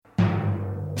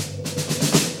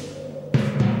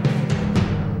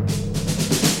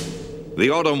The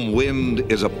autumn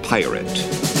wind is a pirate,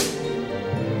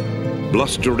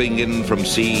 blustering in from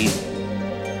sea.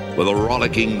 With a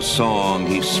rollicking song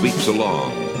he sweeps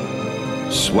along,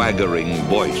 swaggering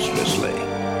boisterously.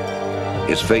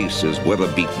 His face is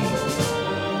weather-beaten.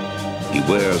 He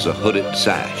wears a hooded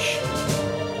sash,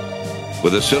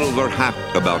 with a silver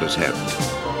hat about his head,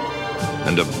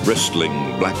 and a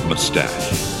bristling black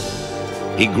mustache.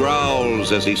 He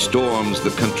growls as he storms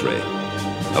the country,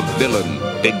 a villain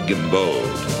big and bold.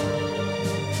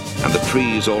 And the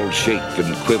trees all shake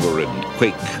and quiver and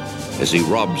quake as he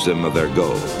robs them of their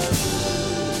gold.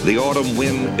 The autumn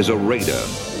wind is a raider,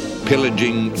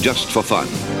 pillaging just for fun.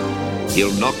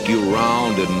 He'll knock you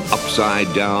round and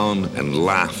upside down and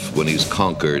laugh when he's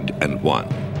conquered and won.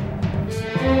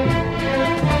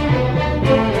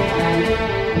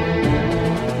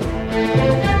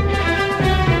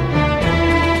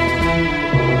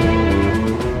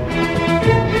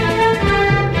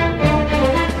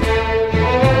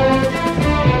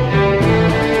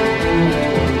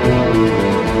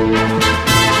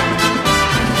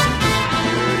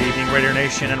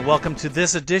 And welcome to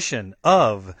this edition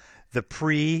of the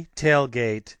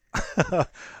pre-tailgate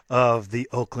of the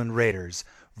Oakland Raiders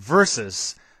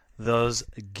versus those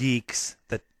geeks,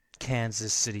 the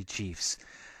Kansas City Chiefs.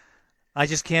 I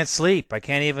just can't sleep. I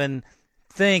can't even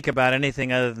think about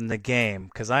anything other than the game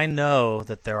because I know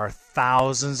that there are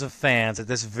thousands of fans at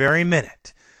this very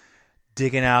minute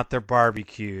digging out their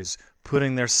barbecues,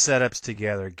 putting their setups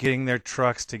together, getting their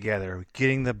trucks together,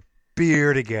 getting the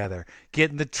beer together,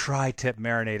 getting the tri-tip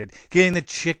marinated, getting the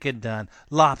chicken done,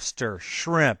 lobster,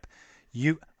 shrimp,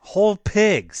 whole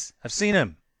pigs. I've seen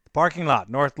them. Parking lot,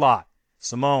 North Lot,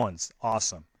 Samoans,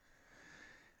 awesome.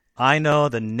 I know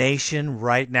the nation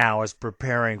right now is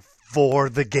preparing for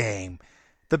the game,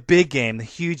 the big game, the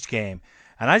huge game.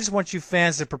 And I just want you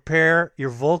fans to prepare your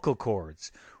vocal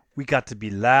cords. We got to be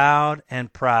loud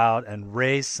and proud and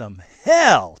raise some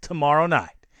hell tomorrow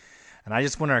night. And I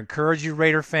just want to encourage you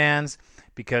Raider fans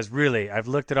because really I've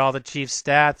looked at all the Chiefs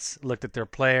stats, looked at their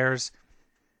players,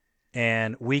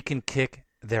 and we can kick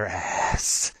their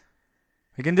ass.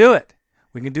 We can do it.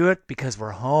 We can do it because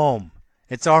we're home.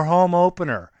 It's our home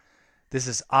opener. This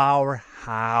is our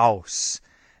house.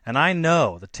 And I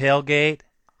know the tailgate,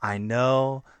 I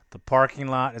know the parking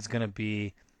lot is going to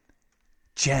be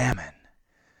jamming.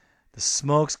 The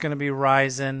smoke's going to be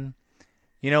rising.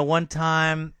 You know, one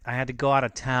time I had to go out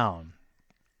of town.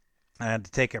 I had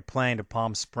to take a plane to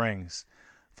Palm Springs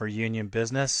for union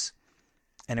business,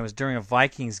 and it was during a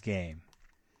Vikings game,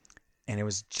 and it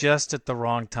was just at the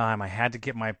wrong time. I had to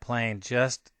get my plane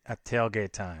just at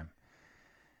tailgate time,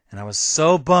 and I was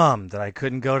so bummed that I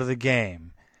couldn't go to the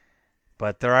game.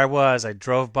 But there I was. I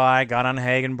drove by, got on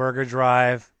Hagenberger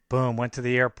Drive, boom, went to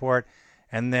the airport,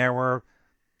 and there were,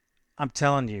 I'm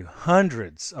telling you,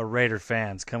 hundreds of Raider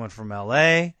fans coming from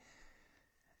L.A.,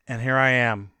 and here I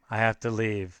am. I have to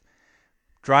leave.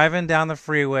 Driving down the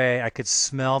freeway, I could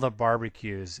smell the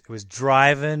barbecues. It was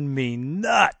driving me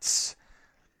nuts.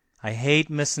 I hate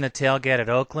missing a tailgate at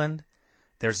Oakland.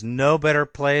 There's no better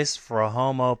place for a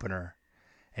home opener,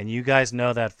 and you guys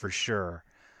know that for sure.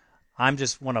 I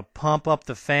just want to pump up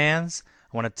the fans.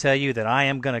 I want to tell you that I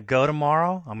am going to go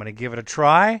tomorrow. I'm going to give it a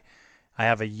try. I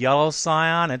have a yellow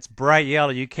Scion. It's bright yellow.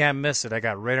 You can't miss it. I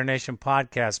got Raider Nation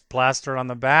Podcast plastered on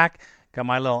the back. Got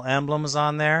my little emblems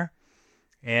on there.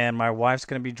 And my wife's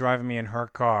going to be driving me in her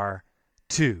car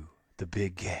to the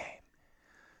big game.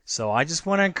 So I just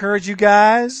want to encourage you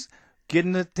guys,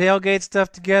 getting the tailgate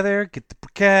stuff together, get the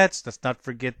briquettes. Let's not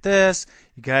forget this.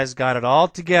 You guys got it all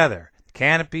together. The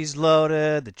canopy's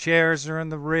loaded. The chairs are in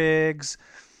the rigs.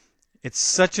 It's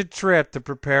such a trip to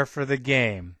prepare for the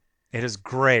game. It is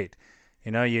great.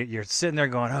 You know, you're sitting there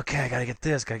going, okay, I got to get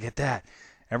this, got to get that.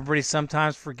 Everybody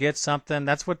sometimes forgets something.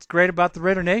 That's what's great about the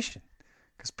Raider Nation.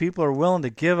 Because people are willing to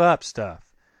give up stuff.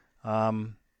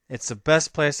 It's the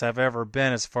best place I've ever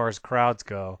been as far as crowds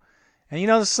go. And, you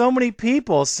know, so many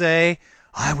people say,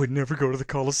 I would never go to the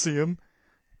Coliseum.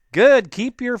 Good.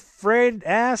 Keep your afraid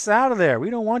ass out of there.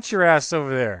 We don't want your ass over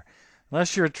there.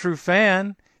 Unless you're a true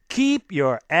fan, keep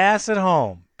your ass at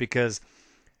home. Because,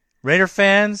 Raider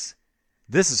fans,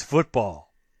 this is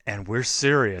football. And we're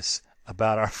serious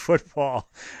about our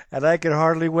football. And I can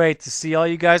hardly wait to see all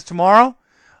you guys tomorrow.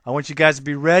 I want you guys to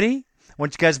be ready. I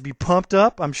want you guys to be pumped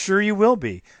up. I'm sure you will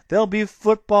be. There'll be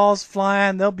footballs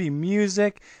flying. There'll be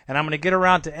music. And I'm going to get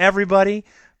around to everybody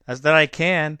as that I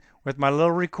can with my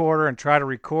little recorder and try to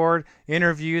record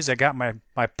interviews. I got my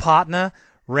partner,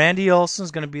 Randy Olson's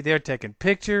going to be there taking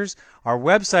pictures. Our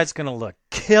website's going to look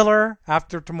killer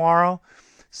after tomorrow.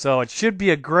 So it should be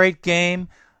a great game.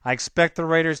 I expect the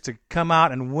Raiders to come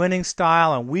out in winning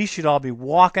style, and we should all be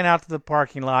walking out to the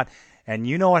parking lot, and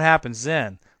you know what happens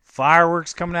then.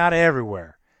 Fireworks coming out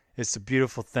everywhere. It's a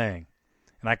beautiful thing,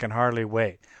 and I can hardly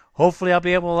wait. Hopefully I'll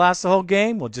be able to last the whole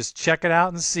game. We'll just check it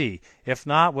out and see. If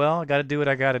not, well, I got to do what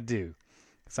I got to do.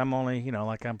 Because I'm only,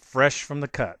 like I'm fresh from the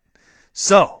cut.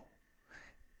 So,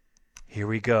 here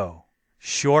we go.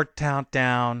 Short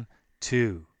countdown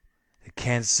to the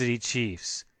Kansas City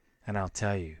Chiefs. And I'll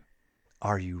tell you,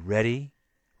 are you ready,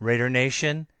 Raider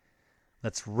Nation?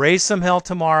 Let's raise some hell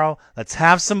tomorrow. Let's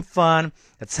have some fun.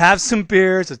 Let's have some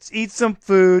beers. Let's eat some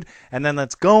food. And then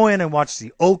let's go in and watch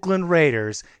the Oakland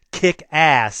Raiders kick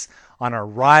ass on our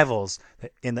rivals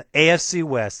in the AFC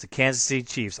West, the Kansas City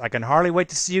Chiefs. I can hardly wait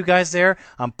to see you guys there.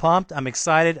 I'm pumped. I'm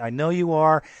excited. I know you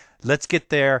are. Let's get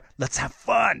there. Let's have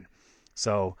fun.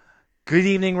 So, good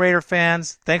evening, Raider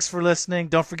fans. Thanks for listening.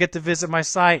 Don't forget to visit my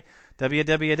site,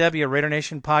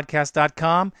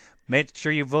 www.RaiderNationPodcast.com. Make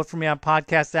sure you vote for me on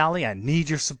Podcast Alley. I need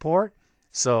your support.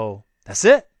 So, that's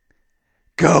it.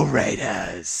 Go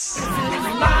Raiders!